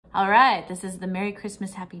All right, this is the Merry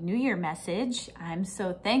Christmas, Happy New Year message. I'm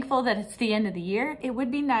so thankful that it's the end of the year. It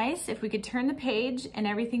would be nice if we could turn the page and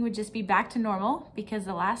everything would just be back to normal, because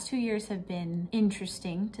the last 2 years have been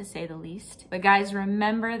interesting, to say the least. But guys,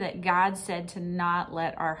 remember that God said to not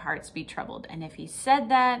let our hearts be troubled. And if he said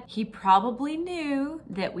that, he probably knew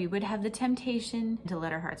that we would have the temptation to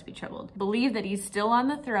let our hearts be troubled. Believe that he's still on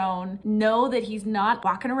the throne. Know that he's not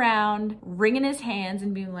walking around, wringing his hands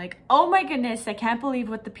and being like, oh my goodness, I can't believe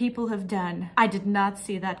what the people have done. I did not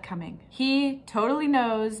see that coming. He totally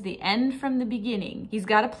knows the end from the beginning. He's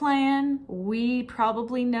got a plan. We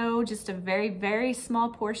probably know just a very, very small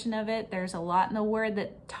portion of it. There's a lot in the word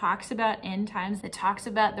that talks about end times, that talks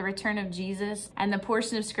about the return of Jesus, and the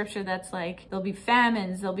portion of scripture that's like, there'll be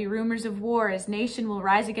famines, there'll be rumors of wars, nation will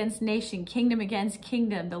rise against nation, kingdom against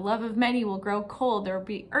kingdom, the love of many will grow cold, there will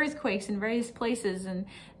be earthquakes in various places, and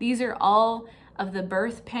these are all of the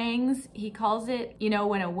birth pangs, he calls it. You know,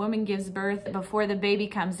 when a woman gives birth, before the baby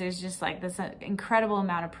comes, there's just like this incredible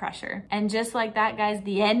amount of pressure. And just like that, guys,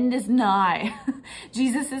 the end is nigh.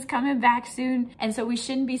 Jesus is coming back soon. And so we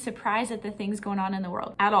shouldn't be surprised at the things going on in the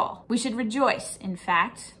world at all. We should rejoice. In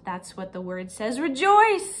fact, that's what the word says,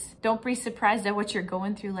 rejoice. Don't be surprised at what you're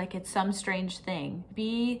going through like it's some strange thing.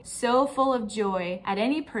 Be so full of joy at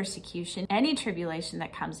any persecution, any tribulation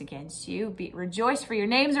that comes against you. Rejoice, for your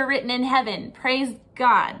names are written in heaven. Praise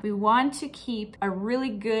God. We want to keep a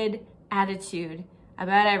really good attitude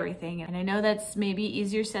about everything. And I know that's maybe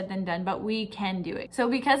easier said than done, but we can do it. So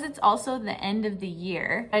because it's also the end of the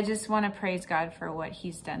year, I just want to praise God for what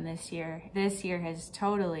he's done this year. This year has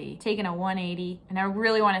totally taken a 180. And I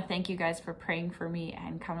really want to thank you guys for praying for me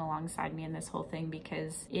and coming alongside me in this whole thing,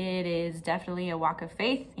 because it is definitely a walk of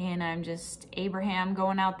faith. And I'm just Abraham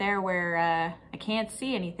going out there where I can't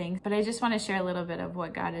see anything. But I just want to share a little bit of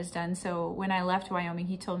what God has done. So when I left Wyoming,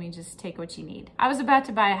 he told me just take what you need. I was about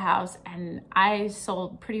to buy a house and I sold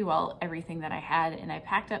pretty well everything that I had, and I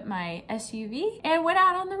packed up my SUV and went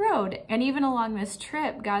out on the road. And even along this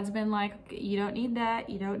trip, God's been like, you don't need that,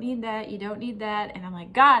 you don't need that, you don't need that. And I'm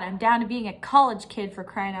like, God, I'm down to being a college kid, for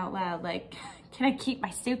crying out loud. Like, can I keep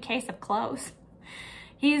my suitcase of clothes?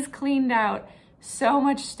 He's cleaned out so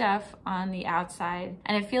much stuff on the outside,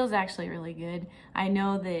 and it feels actually really good. I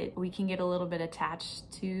know that we can get a little bit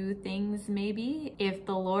attached to things maybe. If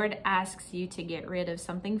the Lord asks you to get rid of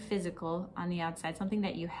something physical on the outside, something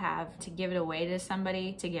that you have, to give it away to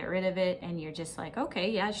somebody, to get rid of it, and you're just like, okay,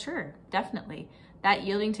 yeah, sure, definitely. That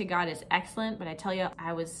yielding to God is excellent, but I tell you,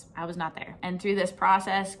 I was not there. And through this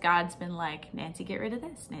process, God's been like, Nancy, get rid of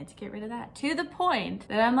this, Nancy, get rid of that. To the point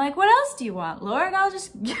that I'm like, what else do you want, Lord? I'll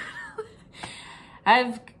just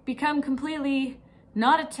I've become completely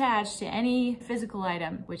not attached to any physical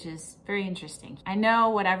item, which is very interesting. I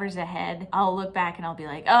know whatever's ahead, I'll look back and I'll be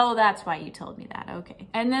like, oh, that's why you told me that, okay.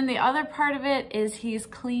 And then the other part of it is he's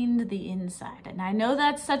cleaned the inside. And I know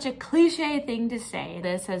that's such a cliche thing to say.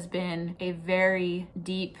 This has been a very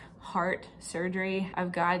deep heart surgery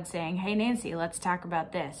of God saying, hey, Nancy, let's talk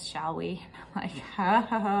about this, shall we? And I'm like,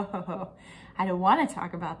 oh, I don't want to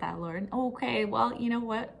talk about that, Lord. Okay, well, you know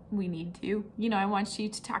what? We need to. You know, I want you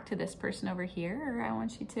to talk to this person over here, or I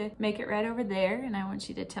want you to make it right over there, and I want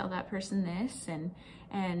you to tell that person this, and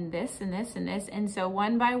this, and this, and this. And so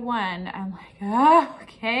one by one, I'm like, oh,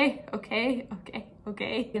 okay.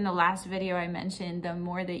 In the last video I mentioned, the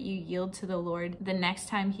more that you yield to the Lord, the next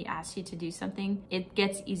time he asks you to do something, it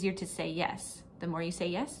gets easier to say yes. The more you say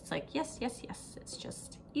yes, it's like, yes, yes, yes. It's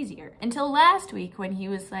just easier. Until last week when he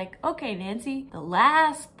was like, okay, Nancy, the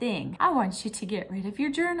last thing, I want you to get rid of your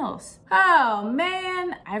journals. Oh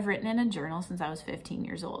man, I've written in a journal since I was 15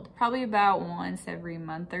 years old. Probably about once every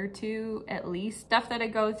month or two, at least. Stuff that I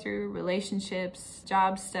go through, relationships,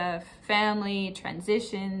 job stuff, family,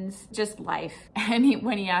 transitions, just life. And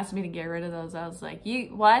when he asked me to get rid of those, I was like, you,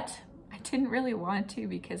 what? I didn't really want to,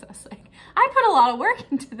 because I was like, I put a lot of work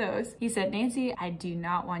into those. He said, Nancy, I do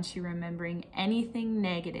not want you remembering anything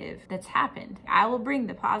negative that's happened. I will bring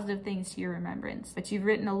the positive things to your remembrance, but you've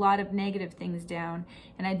written a lot of negative things down,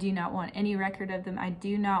 and I do not want any record of them. I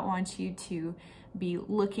do not want you to be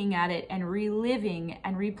looking at it and reliving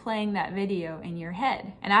and replaying that video in your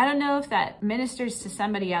head. And I don't know if that ministers to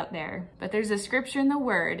somebody out there, but there's a scripture in the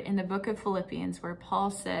word in the book of Philippians where Paul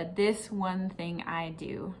said, this one thing I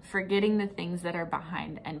do, forgetting the things that are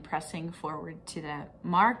behind and pressing forward to the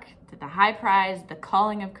mark, to the high prize, the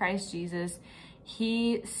calling of Christ Jesus.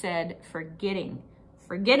 He said, forgetting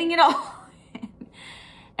it all.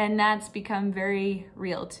 And that's become very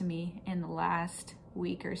real to me in the last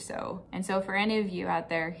week or so. And so for any of you out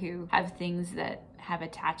there who have things that have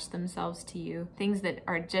attached themselves to you, things that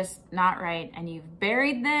are just not right, and you've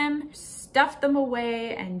buried them, stuffed them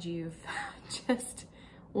away, and you've just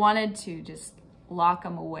wanted to just lock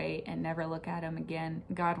them away and never look at them again.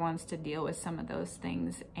 God wants to deal with some of those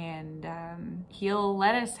things, and he'll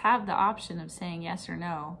let us have the option of saying yes or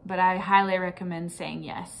no. But I highly recommend saying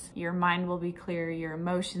yes. Your mind will be clear, your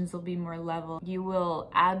emotions will be more level. You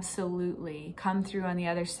will absolutely come through on the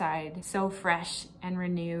other side so fresh and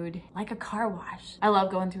renewed, like a car wash. I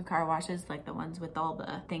love going through car washes, like the ones with all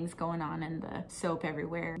the things going on and the soap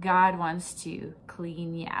everywhere. God wants to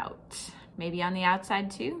clean you out. Maybe on the outside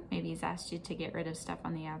too. Maybe he's asked you to get rid of stuff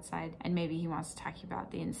on the outside, and maybe he wants to talk to you about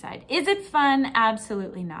the inside. Is it fun?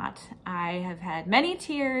 Absolutely not. I have had many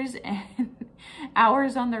tears and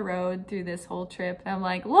hours on the road through this whole trip. I'm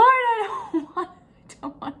like, Lord, I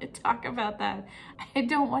don't want to talk about that. I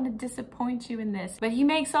don't want to disappoint you in this. But he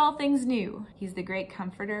makes all things new. He's the great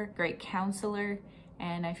comforter, great counselor.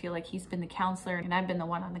 And I feel like he's been the counselor and I've been the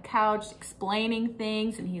one on the couch explaining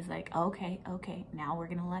things, and he's like, okay, now we're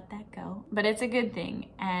gonna let that go. But it's a good thing.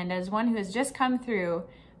 And as one who has just come through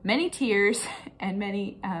many tears and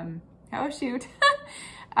many,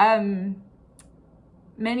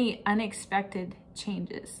 many unexpected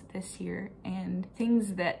changes this year and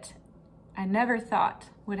things that I never thought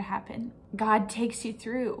would happen, God takes you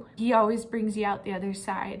through. He always brings you out the other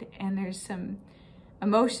side, and there's some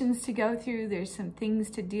emotions to go through, there's some things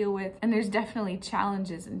to deal with, and there's definitely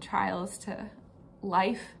challenges and trials to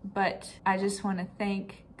life. But I just want to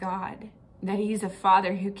thank God that he's a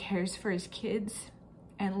father who cares for his kids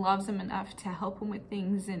and loves them enough to help them with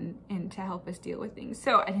things and to help us deal with things.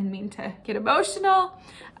 So I didn't mean to get emotional.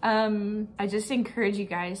 I just encourage you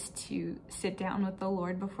guys to sit down with the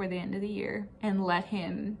Lord before the end of the year and let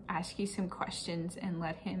him ask you some questions and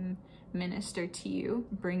let him minister to you,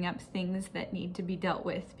 bring up things that need to be dealt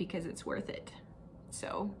with, because it's worth it.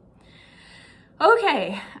 So,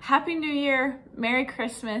 okay, Happy New Year, Merry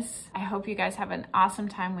Christmas. I hope you guys have an awesome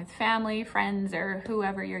time with family, friends, or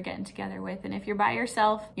whoever you're getting together with. And if you're by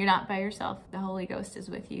yourself, you're not by yourself. The Holy Ghost is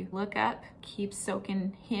with you. Look up, keep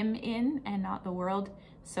soaking him in and not the world.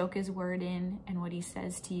 Soak his word in and what he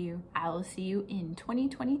says to you. I will see you in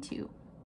 2022.